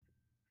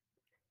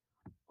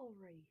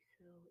Alrighty,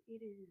 so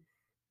it is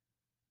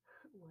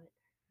what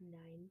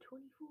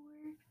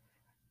 9:24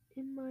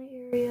 in my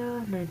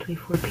area,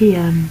 9:24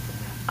 p.m.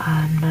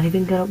 I'm not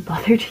even gonna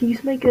bother to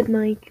use my good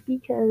mic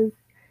because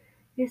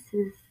this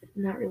is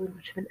not really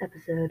much of an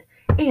episode.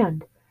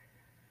 And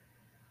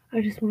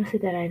I just want to say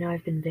that I know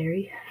I've been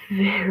very,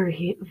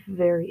 very,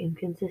 very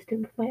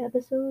inconsistent with my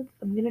episodes.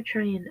 I'm gonna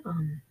try and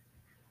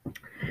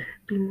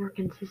be more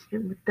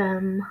consistent with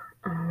them.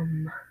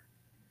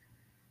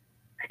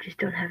 I just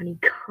don't have any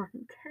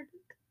content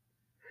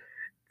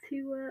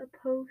to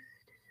post,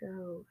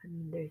 so I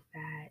mean there's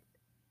that.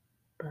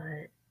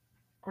 But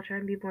I'll try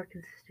and be more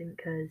consistent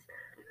because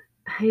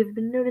I've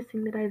been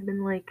noticing that I've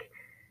been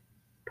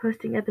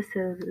posting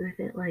episodes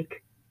within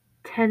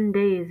 10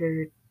 days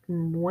or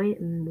way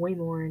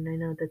more, and I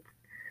know that's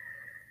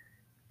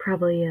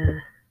probably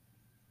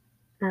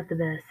not the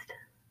best,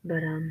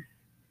 but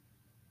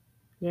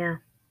yeah.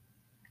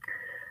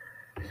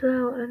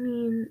 So I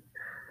mean,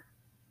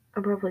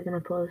 I'm probably gonna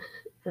post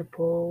a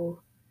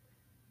poll.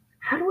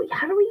 How do we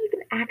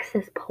even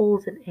access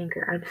polls in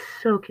Anchor? I'm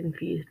so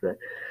confused, but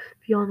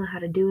if y'all know how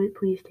to do it,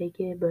 please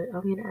take it. But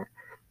I'm gonna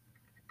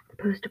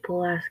post a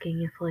poll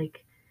asking if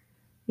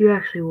you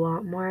actually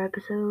want more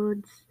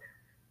episodes,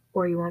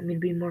 or you want me to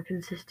be more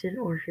consistent,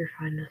 or if you're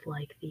fine with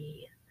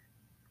the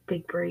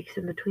big breaks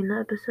in between the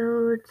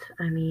episodes.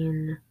 I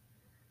mean,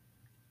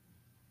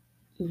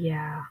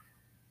 yeah.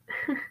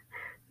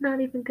 Not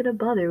even gonna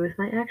bother with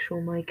my actual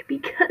mic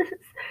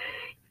because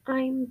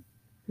I'm,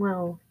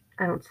 well,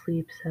 I don't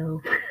sleep,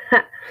 so.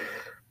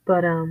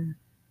 But,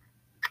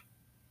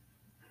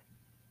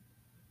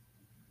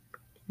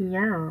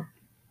 yeah.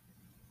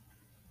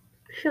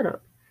 Shut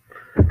up.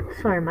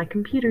 Sorry, my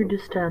computer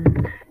just,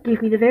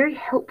 gave me the very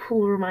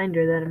helpful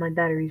reminder that my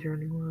battery's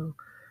running low.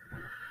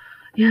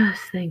 Yes,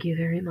 thank you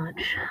very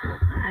much.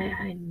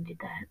 I needed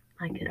that.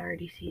 I could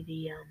already see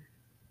the,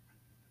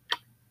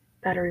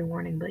 battery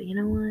warning, but you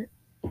know what?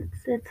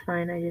 It's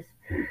fine. I just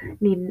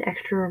need an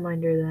extra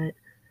reminder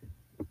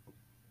that,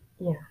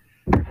 yeah.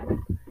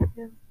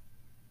 Yeah.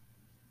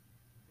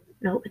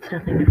 No, it's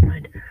nothing. Never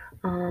mind.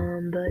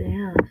 But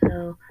yeah,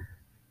 so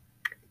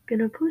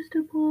gonna post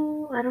a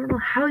poll. I don't know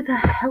how the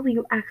hell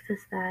you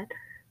access that,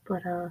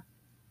 but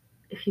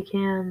if you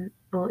can,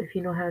 well, if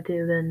you know how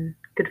to, then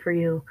good for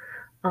you.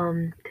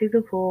 Take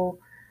the poll.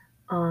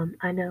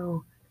 I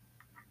know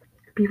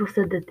people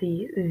said that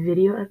the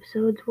video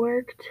episodes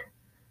worked,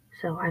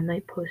 so I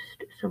might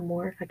post some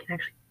more if I can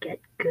actually get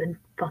good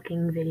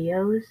fucking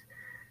videos.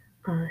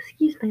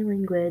 Excuse my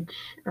language.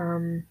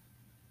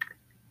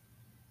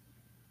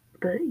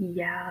 But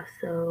yeah,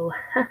 so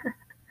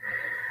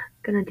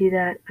gonna do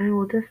that. I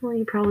will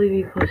definitely probably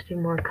be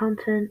posting more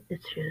content.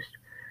 It's just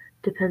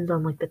depends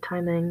on the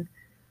timing.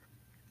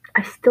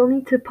 I still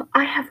need to.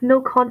 I have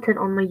no content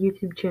on my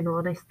YouTube channel,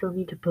 and I still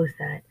need to post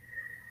that.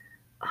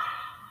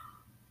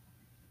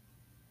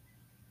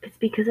 It's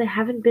because I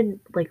haven't been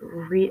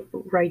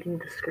rewriting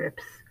the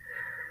scripts.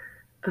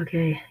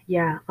 Okay,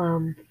 yeah.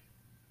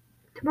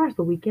 Tomorrow's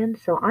the weekend,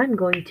 so I'm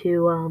going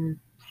to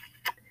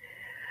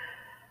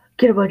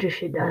get a bunch of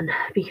shit done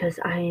because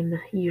I'm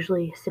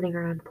usually sitting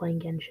around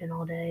playing Genshin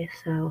all day.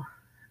 So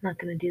I'm not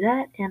gonna do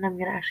that, and I'm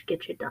gonna actually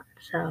get shit done.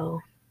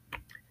 So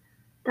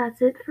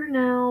that's it for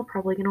now.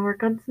 Probably gonna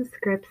work on some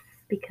scripts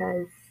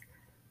because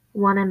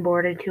one, I'm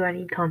bored, and two, I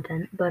need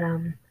content. But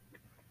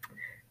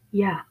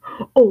yeah.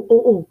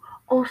 Oh.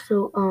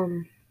 Also,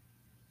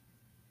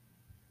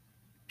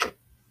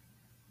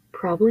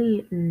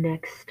 probably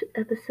next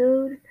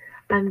episode,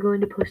 I'm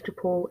going to post a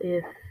poll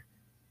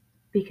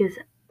because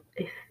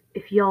if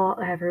if y'all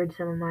have heard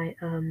some of my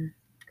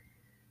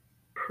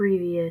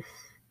previous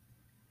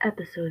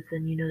episodes,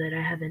 then you know that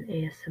I have an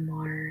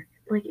ASMR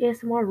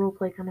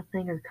roleplay kind of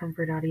thing, or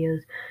Comfort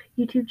Audio's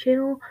YouTube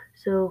channel.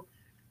 So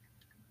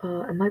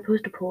I might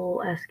post a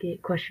poll asking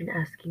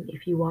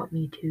if you want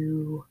me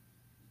to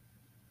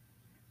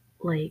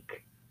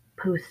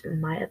post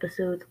my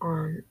episodes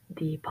on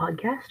the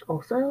podcast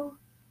also,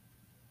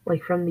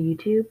 from the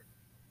YouTube.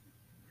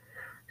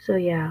 So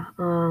yeah,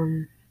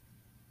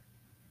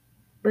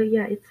 but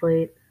yeah, it's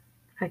late.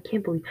 I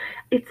can't believe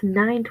it's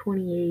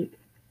 9:28.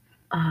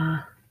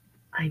 I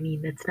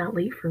mean, that's not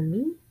late for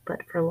me,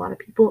 but for a lot of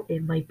people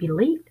it might be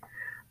late.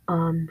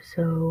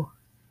 So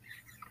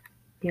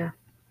yeah.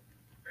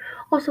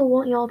 Also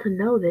want y'all to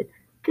know that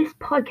this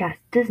podcast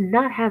does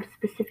not have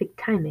specific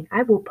timing.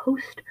 I will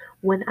post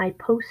when I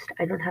post.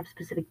 I don't have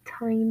specific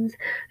times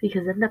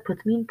because then that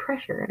puts me in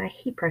pressure, and I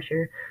hate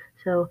pressure.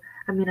 So,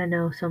 I mean, I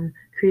know some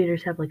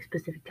creators have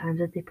specific times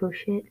that they post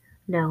shit.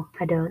 No,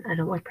 I don't. I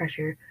don't like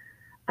pressure.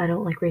 I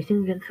don't like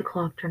racing against the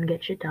clock trying to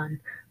get shit done.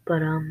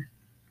 But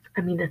I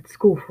mean that's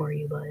school for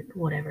you, but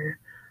whatever.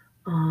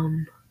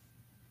 Um,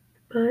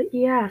 but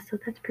yeah, so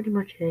that's pretty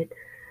much it.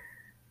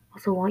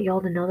 Also want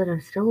y'all to know that I'm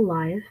still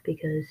alive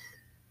because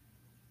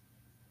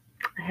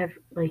I have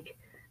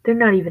they're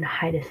not even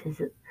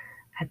hiatuses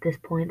at this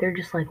point. They're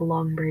just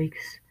long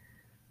breaks.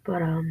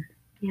 But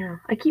yeah,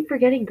 I keep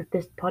forgetting that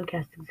this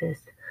podcast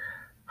exists.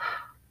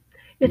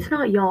 It's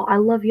not y'all. I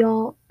love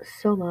y'all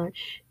so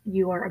much.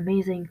 You are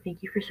amazing.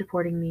 Thank you for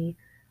supporting me.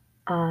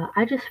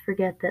 I just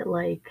forget that,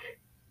 like,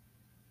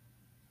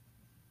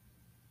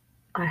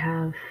 I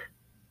have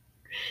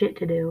shit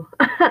to do.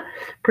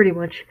 Pretty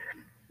much.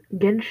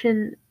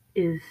 Genshin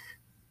is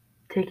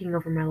taking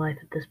over my life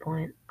at this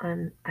point.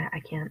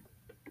 I can't.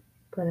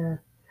 But,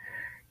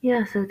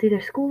 yeah, so it's either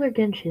school or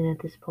Genshin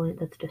at this point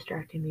that's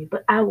distracting me.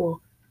 But I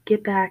will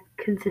get back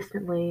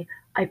consistently.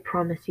 I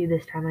promise you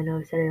this time. I know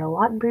I've said it a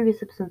lot in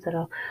previous episodes that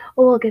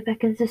I'll get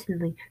back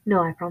consistently.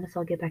 No, I promise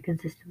I'll get back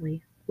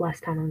consistently.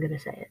 Last time I'm gonna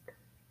say it.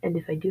 And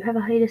if I do have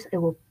a hiatus, I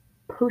will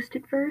post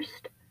it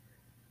first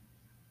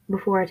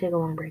before I take a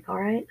long break,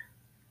 alright?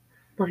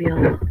 Love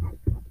y'all.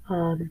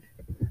 Um,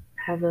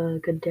 have a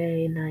good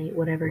day, night,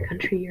 whatever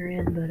country you're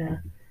in, but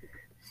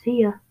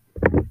see ya.